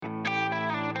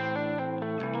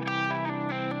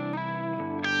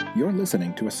You're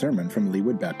listening to a sermon from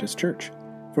Leawood Baptist Church.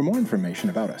 For more information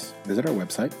about us, visit our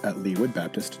website at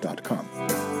leawoodbaptist.com.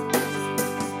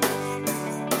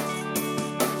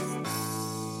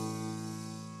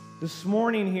 This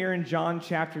morning here in John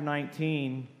chapter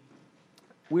 19,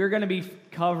 we're going to be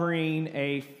covering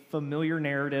a familiar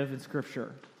narrative in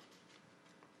Scripture.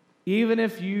 Even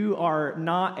if you are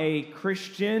not a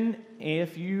Christian,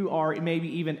 if you are maybe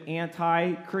even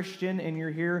anti-Christian and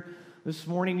you're here this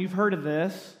morning, you've heard of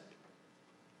this.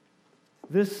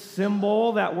 This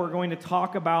symbol that we're going to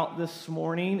talk about this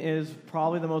morning is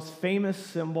probably the most famous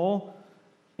symbol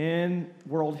in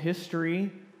world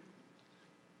history.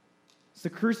 It's the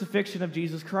crucifixion of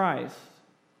Jesus Christ.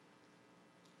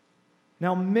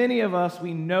 Now, many of us,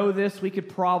 we know this. We could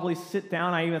probably sit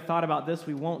down. I even thought about this.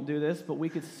 We won't do this, but we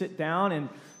could sit down and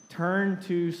turn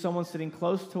to someone sitting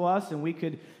close to us, and we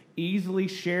could easily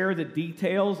share the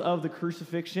details of the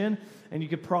crucifixion, and you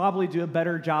could probably do a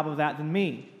better job of that than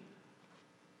me.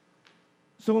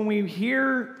 So when we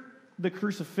hear the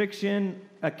crucifixion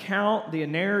account, the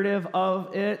narrative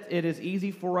of it, it is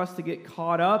easy for us to get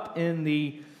caught up in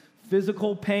the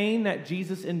physical pain that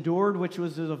Jesus endured, which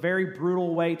was a very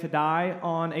brutal way to die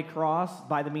on a cross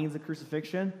by the means of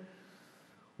crucifixion.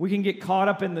 We can get caught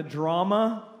up in the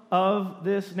drama of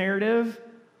this narrative,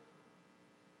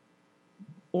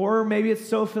 or maybe it's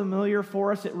so familiar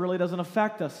for us it really doesn't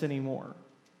affect us anymore.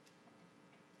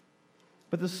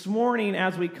 But this morning,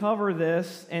 as we cover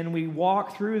this and we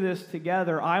walk through this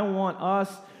together, I want us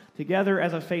together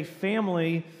as a faith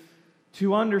family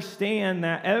to understand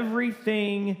that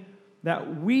everything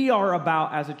that we are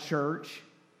about as a church,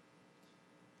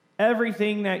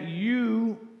 everything that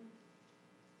you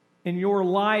in your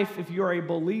life, if you're a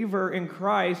believer in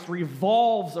Christ,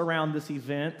 revolves around this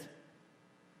event.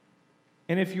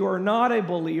 And if you are not a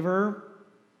believer,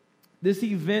 this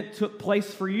event took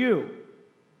place for you.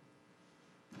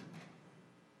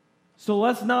 So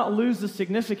let's not lose the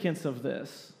significance of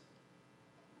this.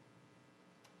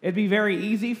 It'd be very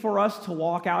easy for us to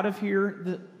walk out of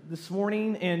here this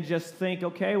morning and just think,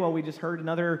 okay, well, we just heard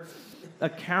another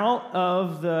account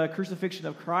of the crucifixion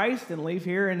of Christ and leave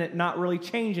here and it not really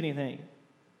change anything.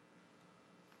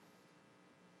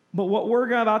 But what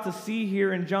we're about to see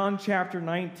here in John chapter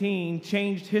 19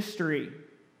 changed history.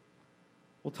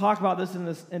 We'll talk about this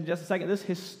in just a second. This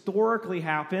historically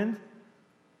happened.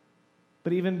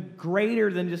 But even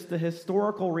greater than just the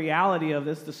historical reality of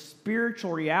this, the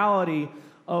spiritual reality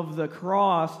of the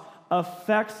cross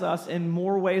affects us in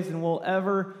more ways than we'll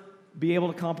ever be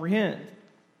able to comprehend.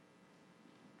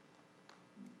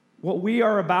 What we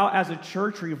are about as a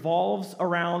church revolves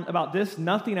around about this.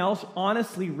 Nothing else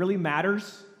honestly really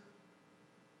matters.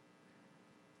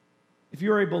 If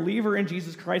you're a believer in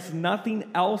Jesus Christ, nothing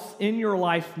else in your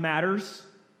life matters.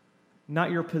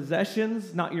 Not your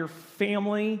possessions, not your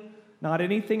family, not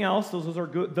anything else. Those are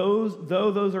good.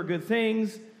 Those are good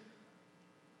things.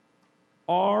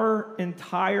 Our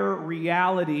entire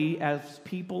reality as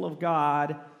people of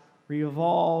God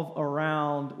revolve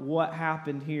around what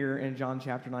happened here in John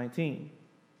chapter 19.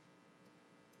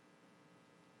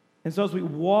 And so as we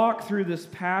walk through this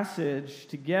passage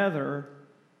together,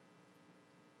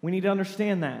 we need to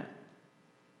understand that.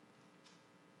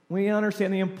 We need to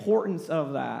understand the importance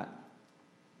of that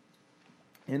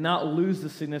and not lose the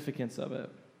significance of it.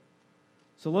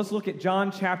 So let's look at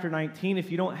John chapter 19.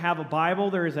 If you don't have a Bible,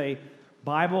 there is a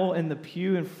Bible in the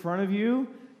pew in front of you.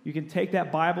 You can take that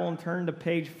Bible and turn to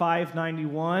page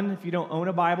 591. If you don't own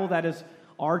a Bible, that is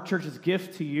our church's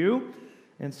gift to you.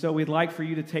 And so we'd like for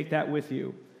you to take that with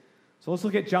you. So let's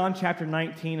look at John chapter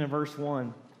 19 and verse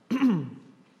 1.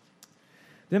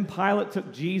 Then Pilate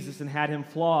took Jesus and had him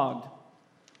flogged.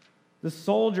 The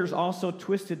soldiers also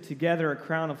twisted together a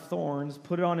crown of thorns,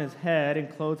 put it on his head,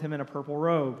 and clothed him in a purple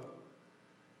robe.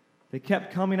 They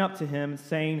kept coming up to him and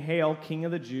saying, "Hail, King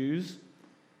of the Jews,"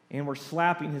 and were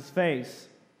slapping his face.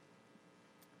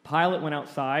 Pilate went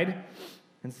outside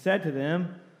and said to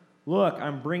them, "Look,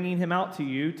 I'm bringing him out to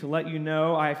you to let you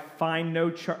know I find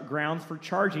no grounds for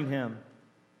charging him."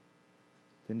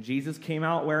 Then Jesus came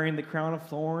out wearing the crown of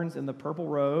thorns and the purple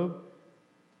robe,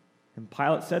 and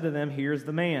Pilate said to them, "Here's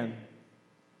the man."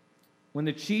 When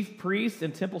the chief priests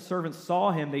and temple servants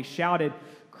saw him, they shouted,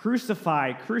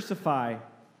 "Crucify, crucify."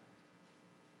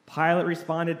 Pilate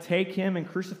responded, "Take him and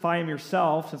crucify him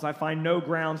yourself, since I find no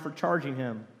grounds for charging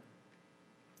him."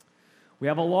 "We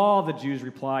have a law," the Jews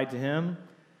replied to him,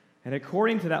 "and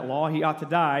according to that law he ought to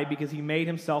die because he made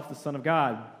himself the Son of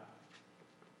God."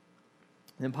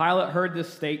 When Pilate heard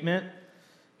this statement,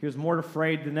 he was more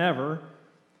afraid than ever.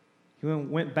 He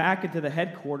went back into the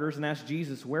headquarters and asked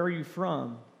Jesus, "Where are you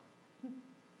from?"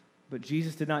 But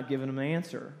Jesus did not give him an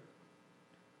answer.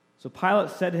 So Pilate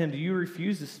said to him, "Do you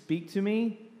refuse to speak to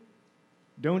me?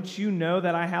 Don't you know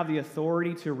that I have the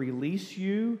authority to release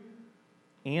you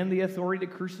and the authority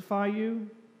to crucify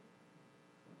you?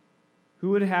 You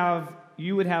would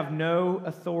have no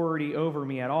authority over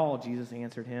me at all," Jesus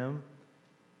answered him,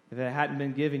 "if it hadn't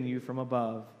been given you from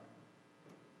above.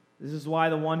 This is why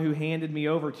the one who handed me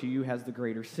over to you has the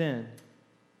greater sin."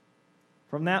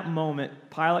 From that moment,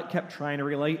 Pilate kept trying to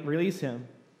release him.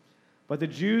 But the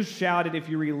Jews shouted, "If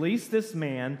you release this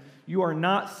man, you are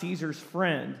not Caesar's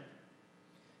friend.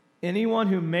 Anyone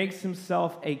who makes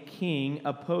himself a king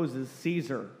opposes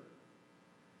Caesar."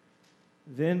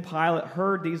 Then Pilate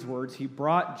heard these words. He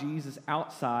brought Jesus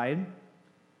outside.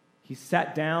 He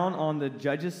sat down on the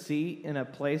judge's seat in a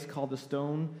place called the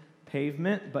Stone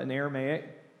Pavement, but in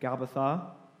Aramaic, Gabbatha.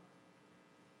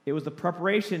 It was the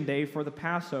preparation day for the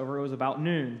Passover. It was about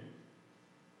noon.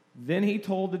 Then he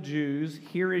told the Jews,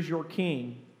 "Here is your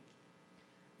king."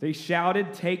 They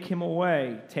shouted, take him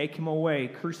away,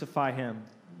 crucify him."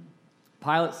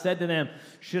 Pilate said to them,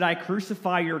 "Should I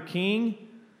crucify your king?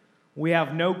 We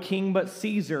have no king but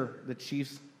Caesar," the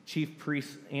chief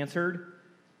priest answered.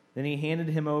 Then he handed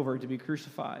him over to be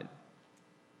crucified.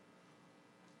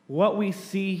 What we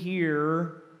see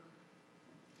here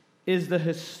is the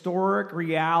historic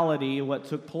reality of what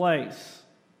took place.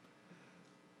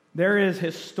 There is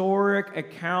historic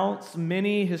accounts,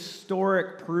 many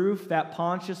historic proof that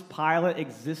Pontius Pilate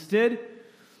existed.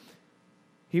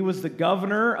 He was the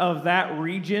governor of that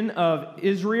region of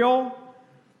Israel.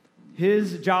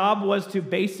 His job was to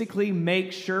basically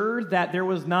make sure that there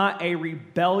was not a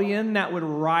rebellion that would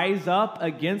rise up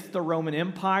against the Roman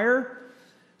Empire.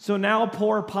 So now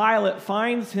poor Pilate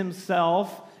finds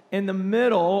himself in the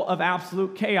middle of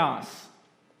absolute chaos.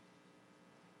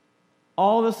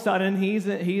 All of a sudden, he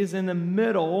is in the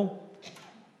middle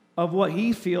of what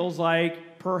he feels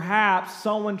like perhaps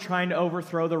someone trying to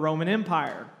overthrow the Roman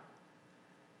Empire.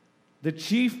 The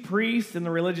chief priests and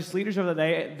the religious leaders of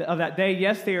that day,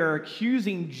 yes, they are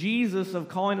accusing Jesus of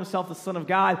calling himself the Son of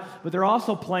God, but they're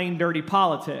also playing dirty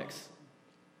politics.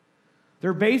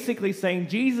 They're basically saying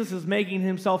Jesus is making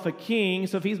himself a king,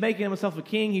 so if he's making himself a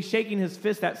king, he's shaking his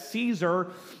fist at Caesar,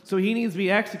 so he needs to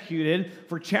be executed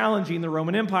for challenging the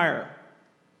Roman Empire.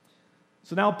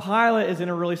 So now Pilate is in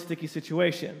a really sticky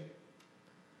situation.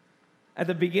 At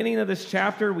the beginning of this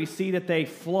chapter, we see that they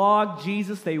flogged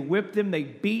Jesus, they whipped him, they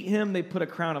beat him, they put a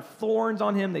crown of thorns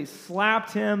on him, they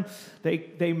slapped him,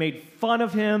 they made fun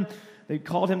of him, they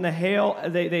called him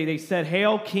they said,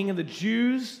 "Hail, King of the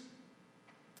Jews."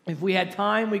 If we had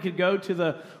time, we could go to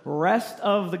the rest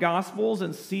of the Gospels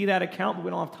and see that account, but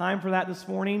we don't have time for that this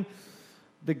morning.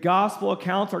 The Gospel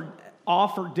accounts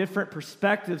offer different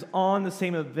perspectives on the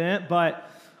same event, but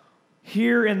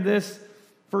here in this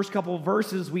first couple of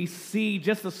verses, we see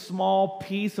just a small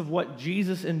piece of what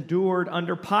Jesus endured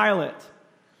under Pilate.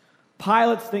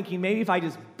 Pilate's thinking, maybe if I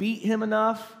just beat him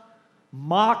enough,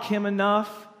 mock him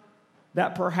enough,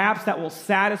 that perhaps that will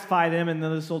satisfy them and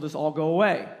then this will just all go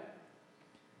away.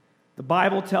 The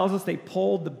Bible tells us they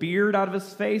pulled the beard out of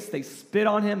his face, they spit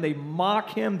on him, they mock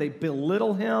him, they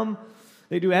belittle him,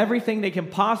 they do everything they can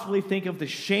possibly think of to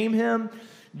shame him.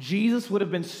 Jesus would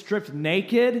have been stripped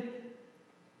naked,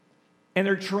 and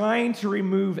they're trying to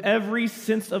remove every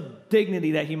sense of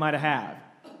dignity that he might have had.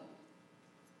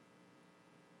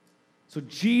 So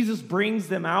Jesus brings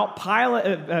them out.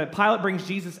 Pilate brings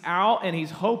Jesus out, and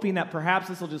he's hoping that perhaps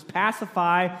this will just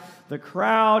pacify the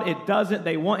crowd. It doesn't.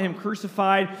 They want him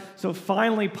crucified. So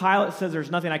finally, Pilate says,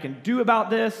 "There's nothing I can do about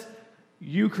this.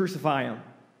 You crucify him."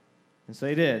 And so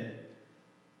they did.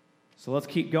 So let's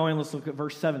keep going. Let's look at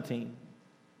verse 17.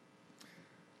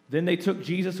 Then they took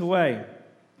Jesus away,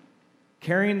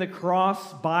 carrying the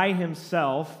cross by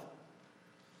himself.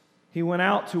 He went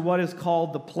out to what is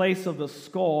called the place of the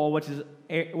skull, which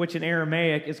in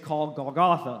Aramaic is called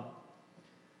Golgotha.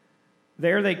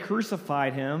 There they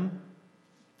crucified him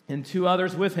and two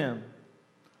others with him,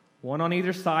 one on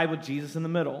either side with Jesus in the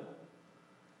middle.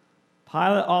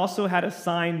 Pilate also had a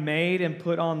sign made and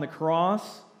put on the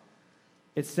cross.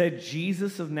 It said,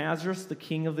 "Jesus of Nazareth, the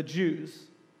King of the Jews."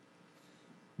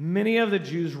 Many of the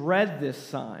Jews read this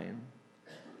sign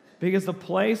because the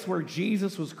place where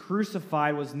Jesus was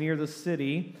crucified was near the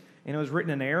city, and it was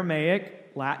written in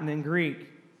Aramaic, Latin, and Greek.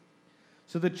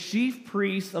 So the chief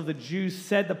priests of the Jews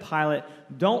said to Pilate,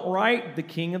 "Don't write the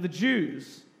King of the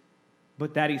Jews,"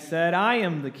 but that he said, "I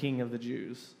am the King of the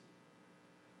Jews."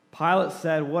 Pilate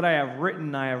said, "What I have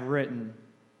written, I have written."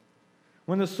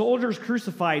 When the soldiers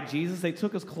crucified Jesus, they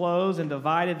took his clothes and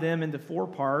divided them into 4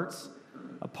 parts,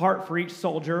 a part for each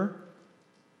soldier.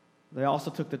 They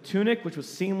also took the tunic, which was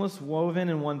seamless, woven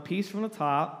in one piece from the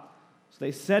top. So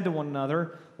they said to one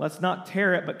another, let's not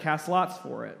tear it, but cast lots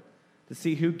for it, to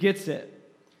see who gets it.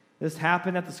 This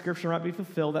happened that the scripture might be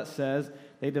fulfilled that says,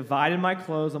 they divided my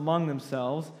clothes among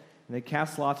themselves, and they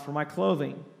cast lots for my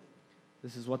clothing.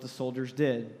 This is what the soldiers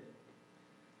did.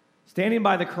 Standing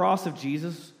by the cross of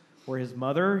Jesus were his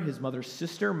mother's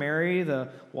sister, Mary, the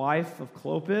wife of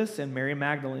Clopas, and Mary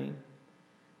Magdalene.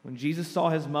 When Jesus saw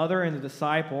his mother and the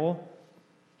disciple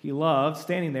he loved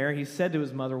standing there, he said to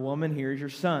his mother, "Woman, here is your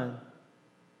son."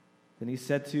 Then he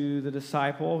said to the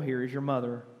disciple, "Here is your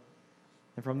mother."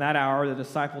 And from that hour, the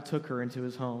disciple took her into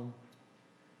his home.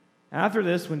 After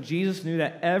this, when Jesus knew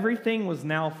that everything was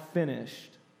now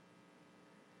finished,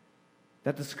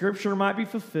 that the scripture might be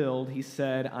fulfilled, he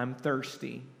said, "I'm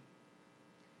thirsty."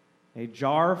 A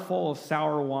jar full of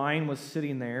sour wine was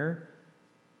sitting there,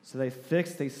 so they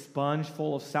fixed a sponge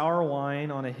full of sour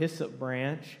wine on a hyssop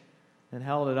branch and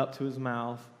held it up to his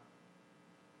mouth.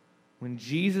 When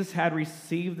Jesus had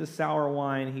received the sour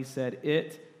wine, he said,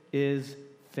 "It is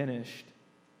finished."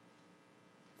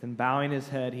 Then bowing his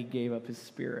head, he gave up his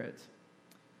spirit.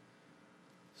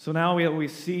 So now what we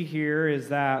see here is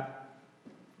that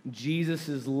Jesus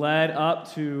is led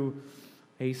up to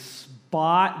a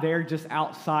spot there just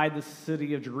outside the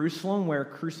city of Jerusalem where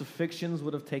crucifixions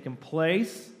would have taken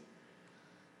place.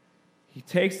 He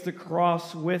takes the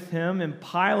cross with him, and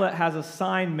Pilate has a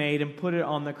sign made and put it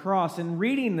on the cross. In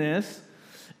reading this,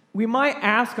 we might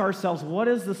ask ourselves, what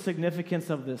is the significance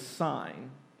of this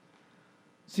sign?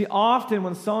 See, often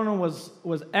when someone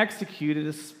was executed,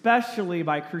 especially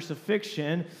by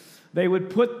crucifixion, they would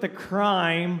put the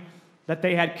crime that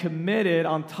they had committed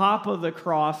on top of the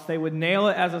cross. They would nail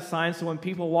it as a sign, so when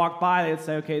people walked by, they'd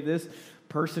say, okay, this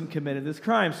person committed this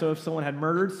crime. So if someone had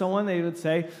murdered someone, they would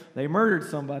say they murdered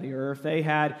somebody. Or if they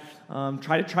had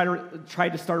tried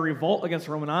to start a revolt against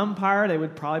the Roman Empire, they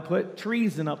would probably put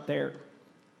treason up there.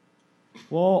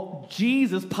 Well,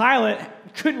 Pilate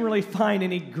couldn't really find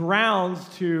any grounds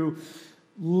to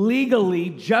legally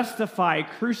justify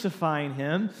crucifying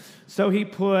him, so he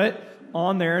put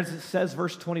on there, as it says,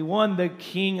 verse 21, the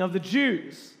King of the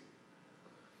Jews.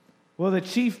 Well, the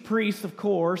chief priests, of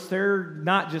course, they're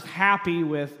not just happy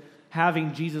with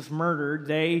having Jesus murdered.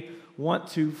 They want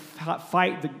to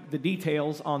fight the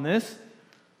details on this.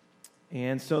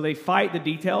 And so they fight the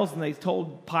details, and they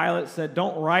told Pilate, said,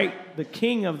 don't write the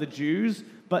King of the Jews,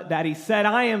 but that he said,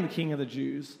 I am the King of the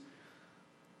Jews.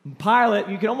 And Pilate,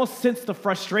 you can almost sense the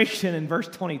frustration in verse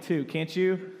 22, can't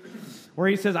you? Where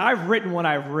he says, I've written what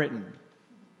I've written.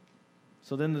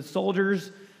 So then the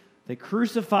soldiers, they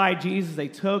crucified Jesus. They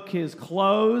took his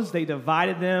clothes. They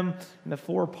divided them into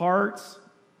 4 parts.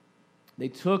 They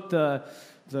took the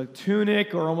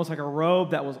tunic, or almost like a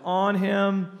robe that was on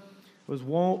him. It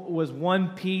was one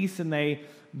piece, and they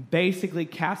basically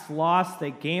cast lots.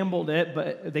 They gambled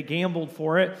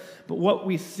for it. But what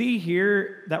we see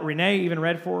here that Renee even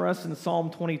read for us in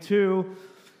Psalm 22,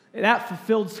 that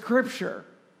fulfilled Scripture.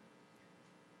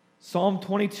 Psalm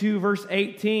 22, verse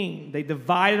 18, they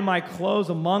divided my clothes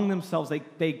among themselves.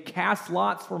 They cast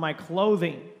lots for my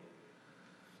clothing.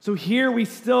 So here we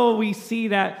see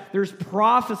that there's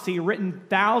prophecy written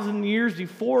 1,000 years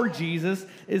before Jesus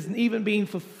is even being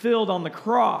fulfilled on the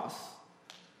cross.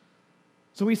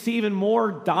 So we see even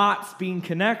more dots being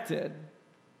connected.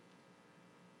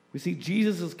 We see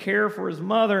Jesus' care for his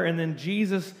mother, and then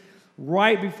Jesus,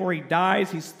 right before he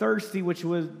dies, he's thirsty, which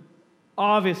was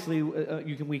obviously,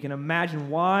 we can imagine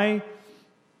why.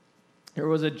 There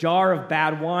was a jar of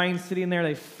bad wine sitting there.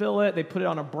 They fill it. They put it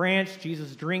on a branch.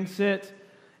 Jesus drinks it.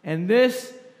 And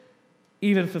this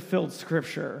even fulfilled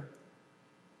Scripture.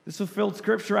 This fulfilled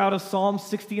Scripture out of Psalm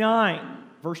 69,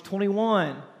 verse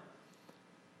 21.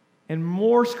 And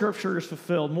more Scripture is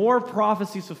fulfilled. More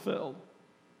prophecies fulfilled.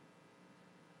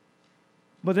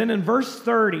 But then in verse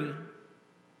 30,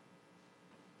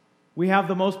 we have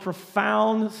the most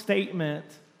profound statement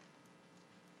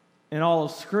in all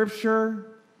of Scripture,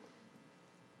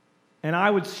 and I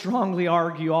would strongly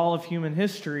argue all of human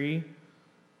history,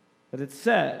 that it's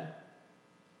said.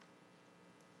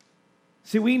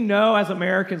 See, we know as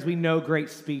Americans, we know great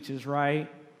speeches, right?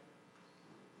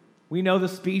 We know the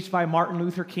speech by Martin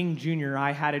Luther King Jr.,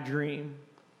 I Had a Dream.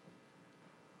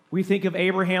 We think of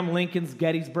Abraham Lincoln's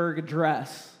Gettysburg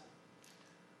Address.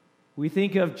 We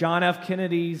think of John F.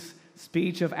 Kennedy's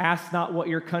speech of ask not what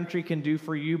your country can do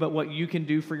for you, but what you can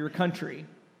do for your country.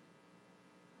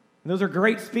 And those are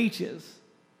great speeches.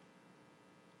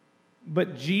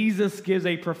 But Jesus gives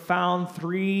a profound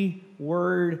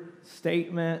 3-word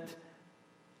statement,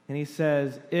 and he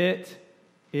says, it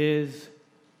is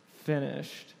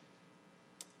finished.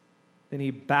 Then he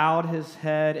bowed his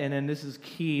head, and then this is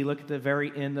key. Look at the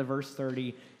very end of verse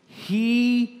 30.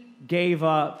 He gave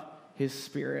up his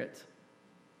spirit.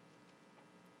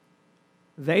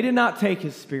 They did not take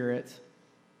his spirit.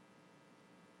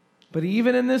 But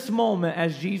even in this moment,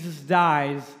 as Jesus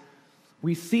dies,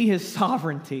 we see his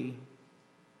sovereignty.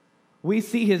 We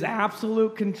see his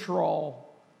absolute control.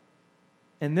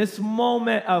 In this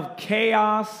moment of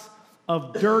chaos,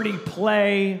 of dirty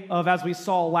play, of, as we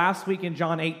saw last week in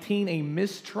John 18, a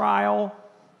mistrial,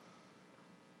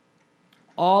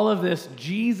 all of this,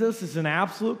 Jesus is in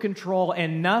absolute control,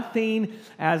 and nothing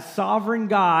as sovereign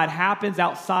God happens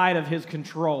outside of his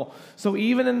control. So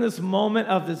even in this moment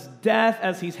of this death,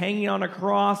 as he's hanging on a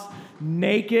cross,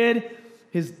 naked,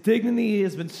 his dignity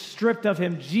has been stripped of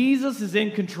him, Jesus is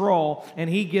in control, and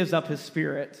he gives up his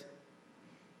spirit.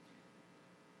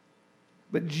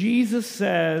 But Jesus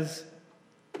says,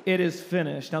 "It is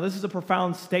finished." Now, this is a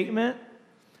profound statement,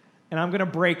 and I'm going to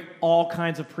break all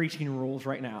kinds of preaching rules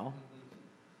right now.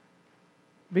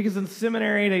 Because in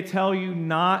seminary, they tell you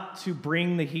not to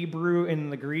bring the Hebrew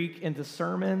and the Greek into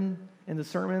sermons,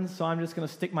 so I'm just going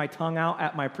to stick my tongue out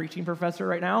at my preaching professor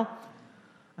right now.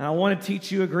 And I want to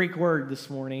teach you a Greek word this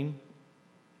morning.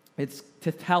 It's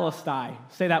tetelestai.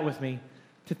 Say that with me.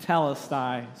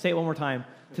 Tetelestai. Say it one more time.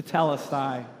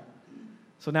 Tetelestai.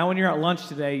 So now when you're at lunch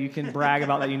today, you can brag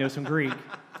about that you know some Greek.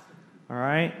 All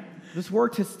right? This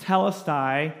word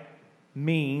tetelestai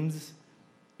means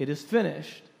it is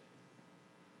finished.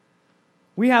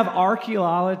 We have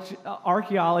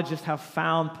archaeologists have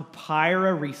found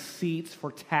papyri receipts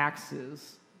for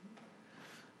taxes.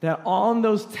 That on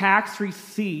those tax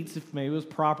receipts, if maybe it was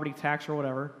property tax or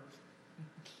whatever,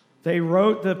 they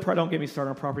wrote don't get me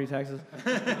started on property taxes,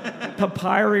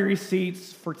 papyri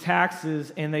receipts for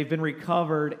taxes, and they've been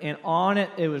recovered, and on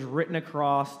it was written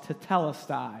across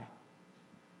tetelestai.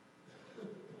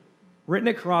 Written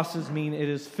acrosses mean it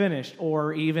is finished,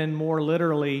 or even more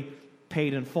literally,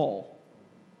 paid in full.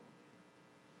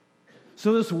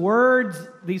 So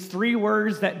these three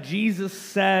words that Jesus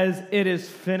says, "It is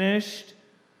finished,"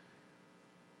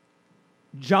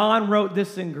 John wrote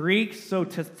this in Greek, so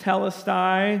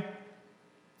tetelestai.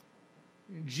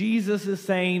 Jesus is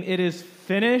saying it is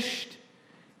finished,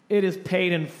 it is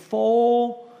paid in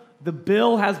full, the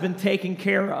bill has been taken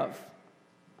care of.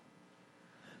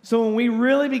 So when we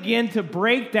really begin to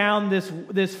break down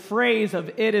this phrase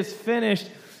of "it is finished,"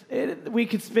 we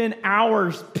could spend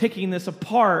hours picking this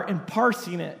apart and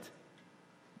parsing it.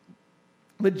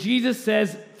 But Jesus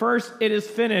says, first, it is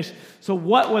finished. So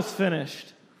what was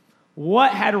finished?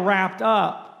 What had wrapped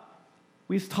up?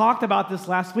 We talked about this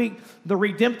last week. The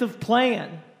redemptive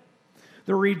plan.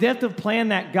 The redemptive plan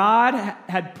that God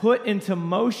had put into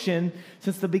motion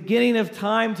since the beginning of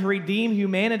time to redeem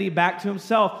humanity back to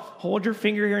himself. Hold your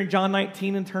finger here in John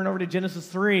 19 and turn over to Genesis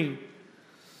 3.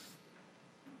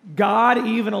 God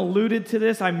even alluded to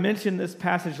this. I mentioned this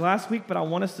passage last week, but I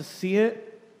want us to see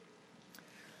it.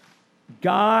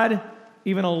 God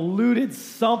even alluded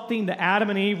something to Adam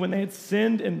and Eve when they had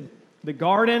sinned in the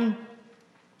garden.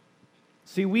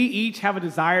 See, we each have a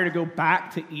desire to go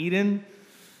back to Eden,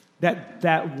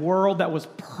 that world that was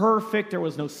perfect. There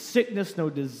was no sickness,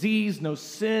 no disease, no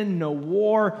sin, no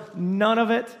war, none of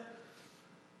it.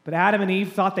 But Adam and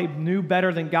Eve thought they knew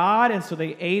better than God, and so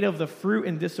they ate of the fruit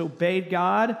and disobeyed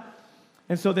God.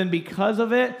 And so then because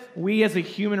of it, we as a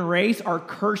human race are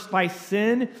cursed by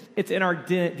sin. It's in our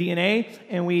DNA,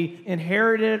 and we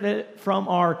inherited it from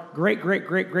our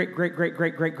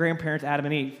great-great-great-great-great-great-great-grandparents, Adam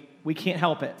and Eve. We can't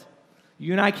help it.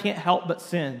 You and I can't help but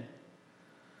sin.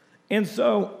 And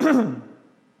so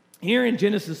here in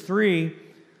Genesis 3,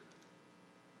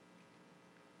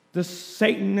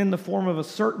 Satan in the form of a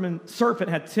serpent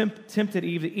had tempted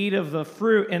Eve to eat of the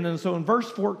fruit. And then so in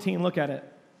verse 14, look at it.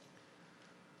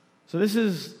 So this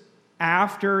is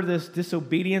after this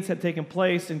disobedience had taken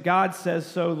place, and God says,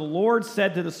 "So the Lord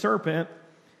said to the serpent,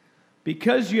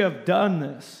 because you have done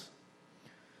this,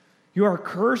 you are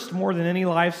cursed more than any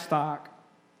livestock,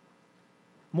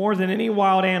 more than any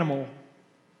wild animal.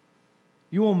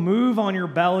 You will move on your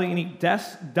belly and eat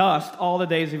dust all the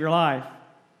days of your life.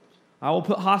 I will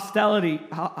put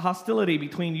hostility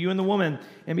between you and the woman,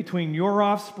 and between your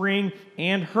offspring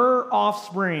and her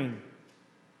offspring.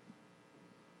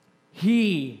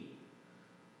 He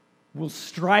will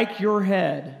strike your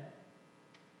head,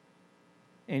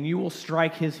 and you will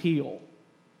strike his heel."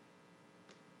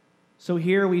 So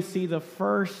here we see the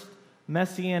first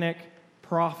messianic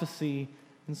prophecy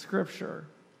in Scripture.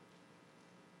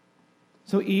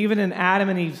 So even in Adam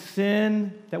and Eve's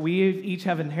sin that we each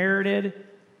have inherited,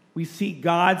 we see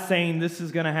God saying this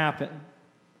is going to happen.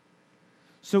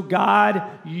 So God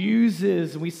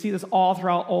uses, and we see this all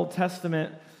throughout Old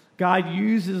Testament, God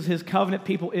uses his covenant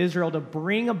people Israel to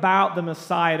bring about the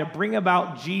Messiah, to bring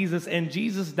about Jesus, and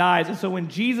Jesus dies. And so when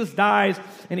Jesus dies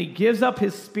and he gives up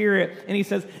his spirit and he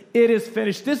says, it is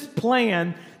finished, this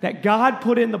plan that God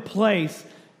put into place,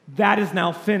 that is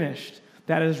now finished.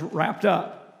 That is wrapped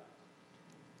up.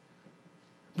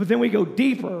 But then we go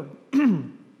deeper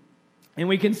and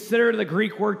we consider the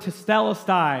Greek word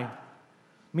testelestai,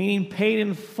 meaning paid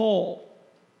in full.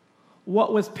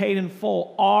 What was paid in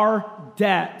full? Our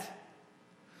debt.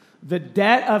 The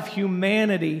debt of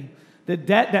humanity, the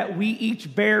debt that we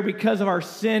each bear because of our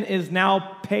sin is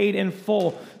now paid in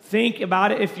full. Think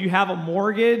about it. If you have a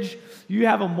mortgage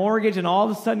and all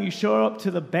of a sudden you show up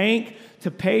to the bank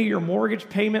to pay your mortgage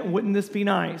payment, wouldn't this be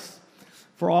nice?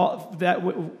 For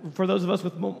those of us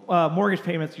with mortgage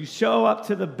payments, you show up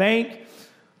to the bank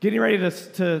getting ready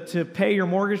to pay your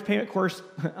mortgage payment. Of course,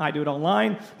 I do it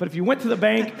online. But if you went to the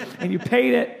bank and you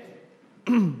paid it,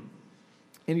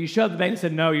 and you showed up the bank and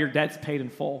said, no, your debt's paid in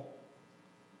full.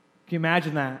 Can you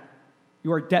imagine that?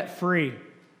 You are debt-free.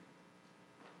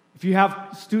 If you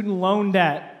have student loan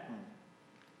debt,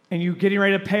 and you're getting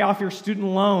ready to pay off your student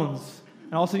loans,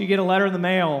 and all of a sudden you get a letter in the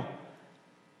mail,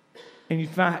 and you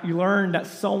learn that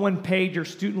someone paid your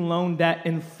student loan debt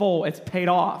in full, it's paid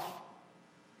off.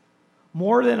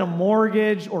 More than a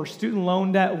mortgage or student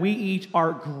loan debt, we each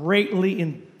are greatly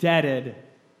indebted.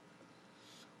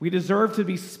 We deserve to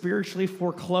be spiritually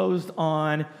foreclosed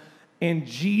on, and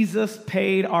Jesus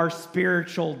paid our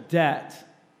spiritual debt.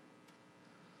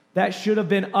 That should have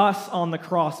been us on the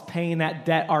cross paying that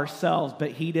debt ourselves,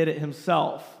 but he did it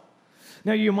himself.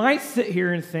 Now, you might sit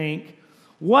here and think,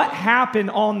 what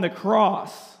happened on the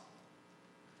cross?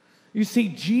 You see,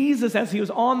 Jesus, as he was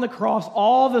on the cross,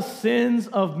 all the sins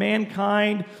of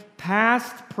mankind,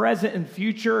 past, present, and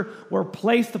future, were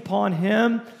placed upon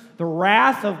him. The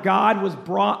wrath of God was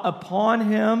brought upon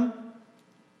him.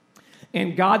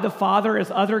 And God the Father,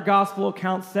 as other gospel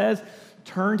accounts says,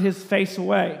 turned his face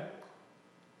away.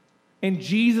 And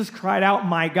Jesus cried out,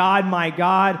 my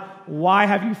God, why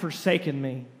have you forsaken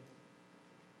me?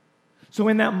 So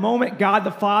in that moment, God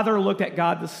the Father looked at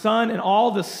God the Son, and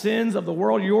all the sins of the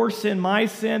world, your sin, my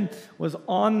sin, was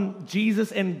on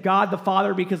Jesus, and God the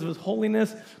Father, because of his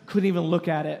holiness, couldn't even look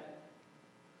at it.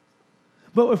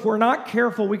 But if we're not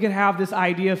careful, we could have this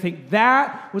idea of thinking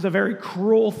that was a very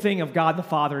cruel thing of God the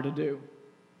Father to do.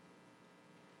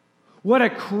 What a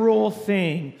cruel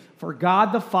thing for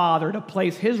God the Father to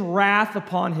place his wrath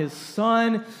upon his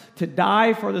Son to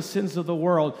die for the sins of the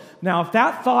world. Now, if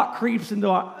that thought creeps into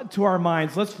our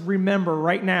minds, let's remember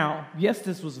right now, yes,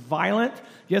 this was violent,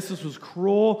 yes, this was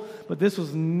cruel, but this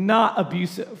was not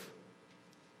abusive.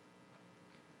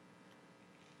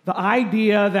 The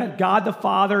idea that God the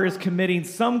Father is committing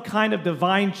some kind of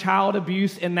divine child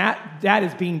abuse, and that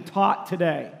is being taught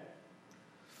today.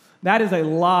 That is a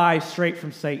lie straight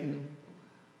from Satan.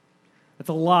 It's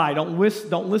a lie. Don't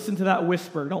listen to that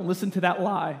whisper. Don't listen to that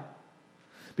lie.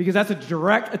 Because that's a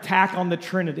direct attack on the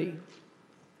Trinity.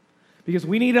 Because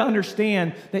we need to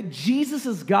understand that Jesus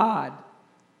is God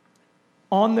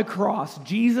on the cross.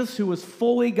 Jesus, who was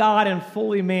fully God and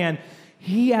fully man,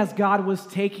 he as God was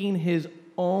taking his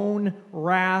own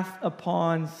wrath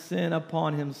upon sin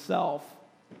upon himself.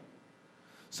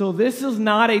 So this is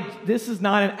not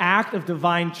an act of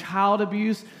divine child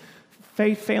abuse,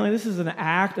 faith failing. This is an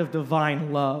act of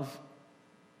divine love.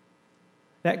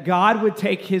 That God would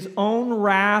take his own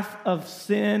wrath of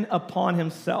sin upon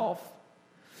himself.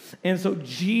 And so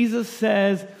Jesus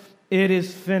says, it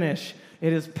is finished.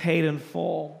 It is paid in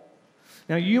full.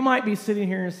 Now you might be sitting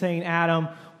here and saying, Adam,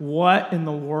 what in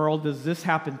the world does this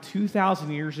happen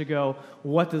 2,000 years ago?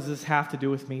 What does this have to do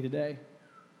with me today?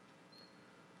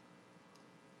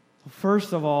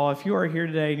 First of all, if you are here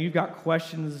today and you've got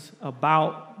questions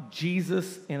about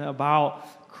Jesus and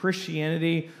about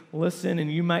Christianity, listen,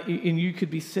 and you could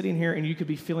be sitting here and you could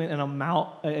be feeling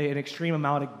an extreme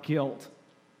amount of guilt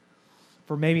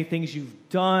for maybe things you've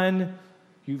done,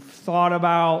 you've thought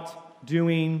about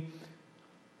doing,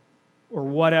 or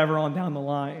whatever on down the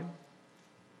line.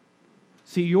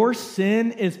 See, your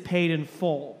sin is paid in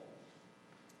full.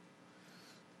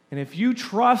 And if you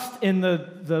trust in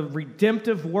the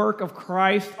redemptive work of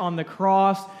Christ on the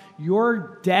cross,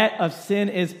 your debt of sin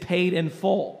is paid in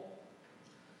full.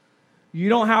 You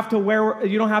don't have to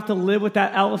live with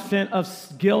that elephant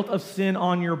of guilt of sin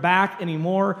on your back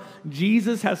anymore.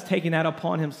 Jesus has taken that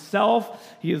upon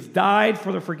himself. He has died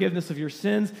for the forgiveness of your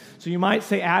sins. So you might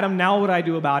say, Adam, now what do I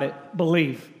do about it?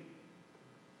 Believe.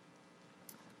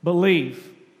 Believe.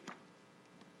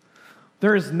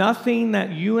 There is nothing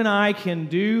that you and I can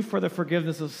do for the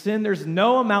forgiveness of sin. There's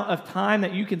no amount of time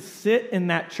that you can sit in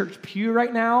that church pew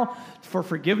right now for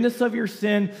forgiveness of your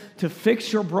sin, to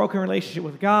fix your broken relationship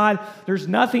with God. There's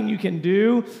nothing you can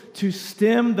do to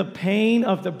stem the pain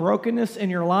of the brokenness in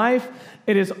your life.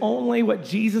 It is only what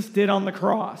Jesus did on the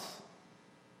cross.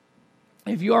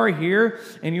 If you are here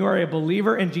and you are a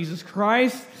believer in Jesus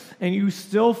Christ and you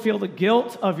still feel the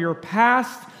guilt of your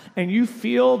past, and you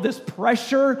feel this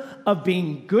pressure of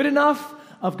being good enough,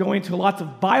 of going to lots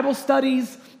of Bible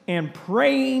studies and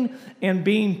praying and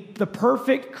being the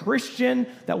perfect Christian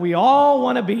that we all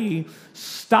want to be,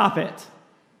 stop it.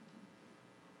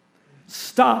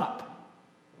 Stop.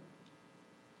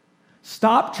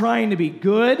 Stop trying to be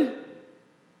good.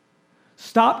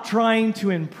 Stop trying to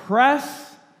impress.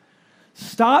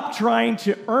 Stop trying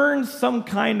to earn some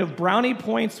kind of brownie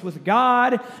points with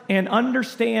God, and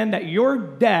understand that your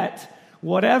debt,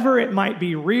 whatever it might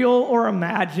be, real or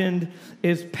imagined,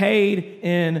 is paid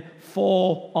in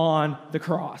full on the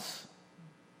cross.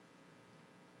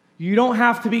 You don't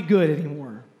have to be good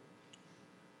anymore.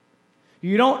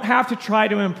 You don't have to try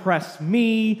to impress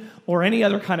me or any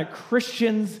other kind of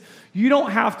Christians. You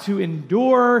don't have to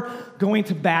endure going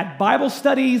to bad Bible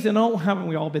studies, and haven't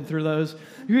we all been through those?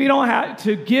 You don't have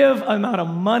to give an amount of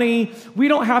money. We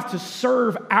don't have to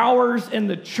serve hours in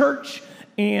the church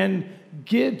and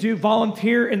do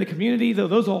volunteer in the community, though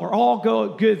those are all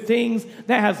good things.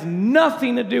 That has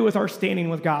nothing to do with our standing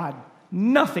with God.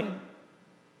 Nothing.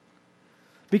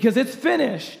 Because it's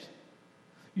finished.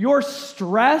 Your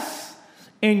stress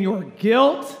and your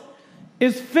guilt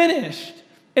is finished.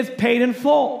 It's paid in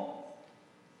full.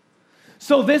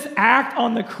 So this act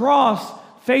on the cross,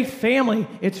 Faith Family,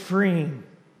 it's freeing.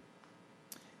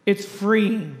 It's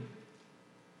freeing.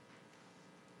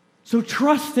 So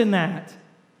trust in that.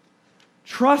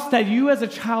 Trust that you as a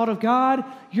child of God,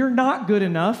 you're not good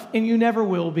enough and you never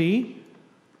will be.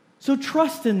 So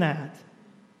trust in that.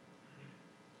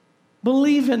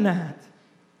 Believe in that.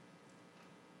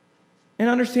 And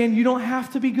understand you don't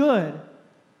have to be good.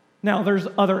 Now, there's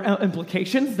other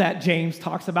implications that James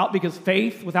talks about, because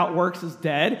faith without works is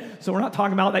dead. So we're not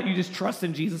talking about that you just trust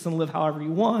in Jesus and live however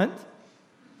you want.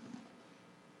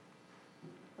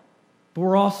 But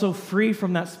we're also free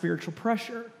from that spiritual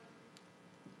pressure,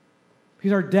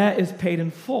 because our debt is paid in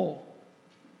full.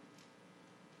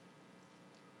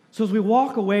 So as we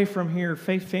walk away from here,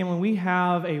 Faith Family, we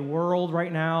have a world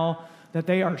right now that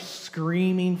they are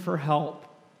screaming for help.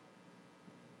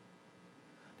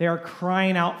 They are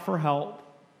crying out for help.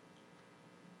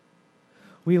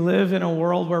 We live in a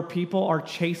world where people are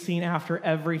chasing after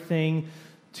everything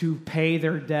to pay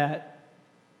their debt,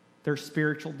 their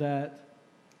spiritual debt.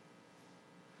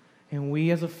 And we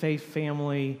as a faith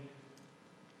family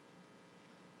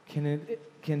can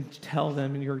tell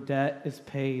them your debt is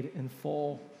paid in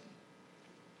full.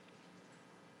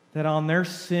 That on their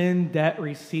sin debt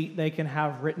receipt they can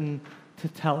have written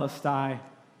Tetelestai.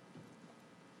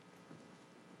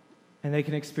 And they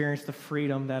can experience the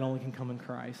freedom that only can come in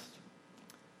Christ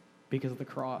because of the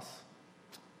cross.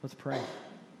 Let's pray.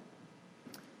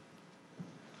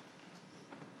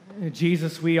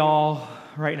 Jesus, we all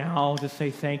right now just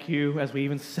say thank you, as we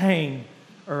even sang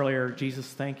earlier. Jesus,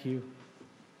 thank you.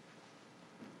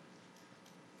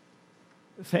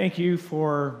 Thank you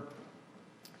for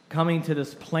coming to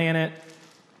this planet.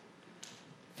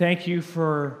 Thank you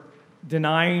for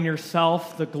denying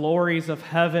yourself the glories of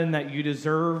heaven that you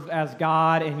deserved as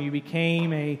God, and you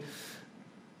became a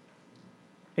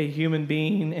human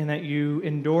being, and that you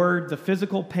endured the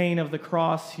physical pain of the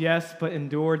cross, yes, but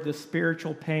endured the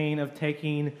spiritual pain of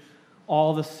taking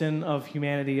all the sin of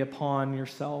humanity upon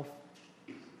yourself.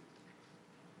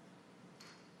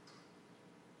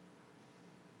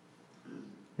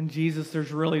 And Jesus,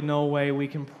 there's really no way we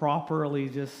can properly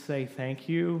just say thank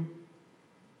you.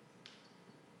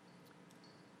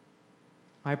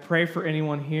 I pray for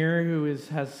anyone here who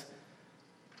has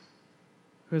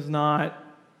not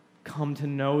come to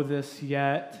know this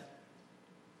yet.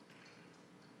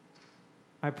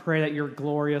 I pray that your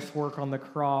glorious work on the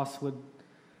cross would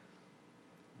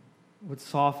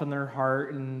soften their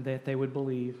heart and that they would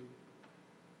believe.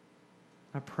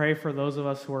 I pray for those of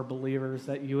us who are believers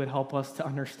that you would help us to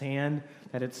understand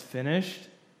that it's finished,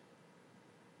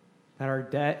 that our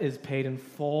debt is paid in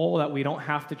full, that we don't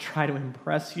have to try to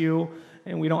impress you,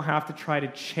 and we don't have to try to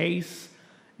chase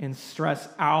and stress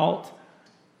out,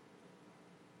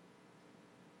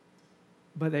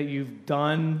 but that you've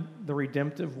done the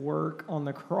redemptive work on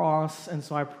the cross. And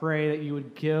so I pray that you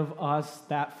would give us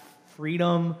that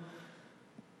freedom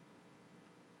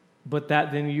but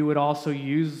that then you would also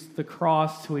use the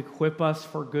cross to equip us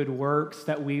for good works,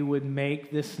 that we would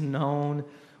make this known,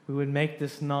 we would make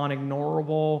this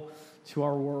non-ignorable to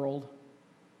our world.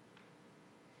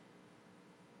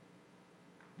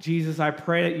 Jesus, I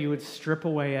pray that you would strip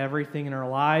away everything in our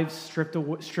lives, strip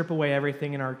away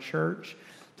everything in our church,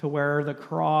 to where the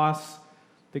cross,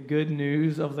 the good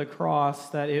news of the cross,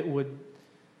 that it'd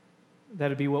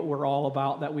be what we're all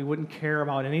about, that we wouldn't care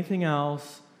about anything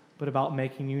else but about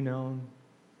making you known.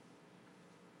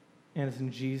 And it's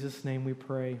in Jesus' name we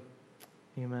pray.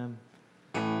 Amen.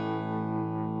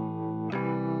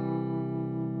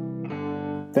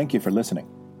 Thank you for listening.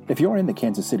 If you're in the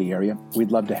Kansas City area,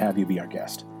 we'd love to have you be our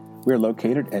guest. We're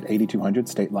located at 8200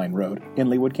 State Line Road in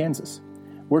Leawood, Kansas.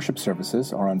 Worship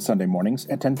services are on Sunday mornings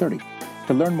at 10:30.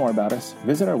 To learn more about us,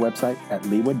 visit our website at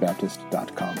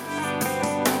leawoodbaptist.com.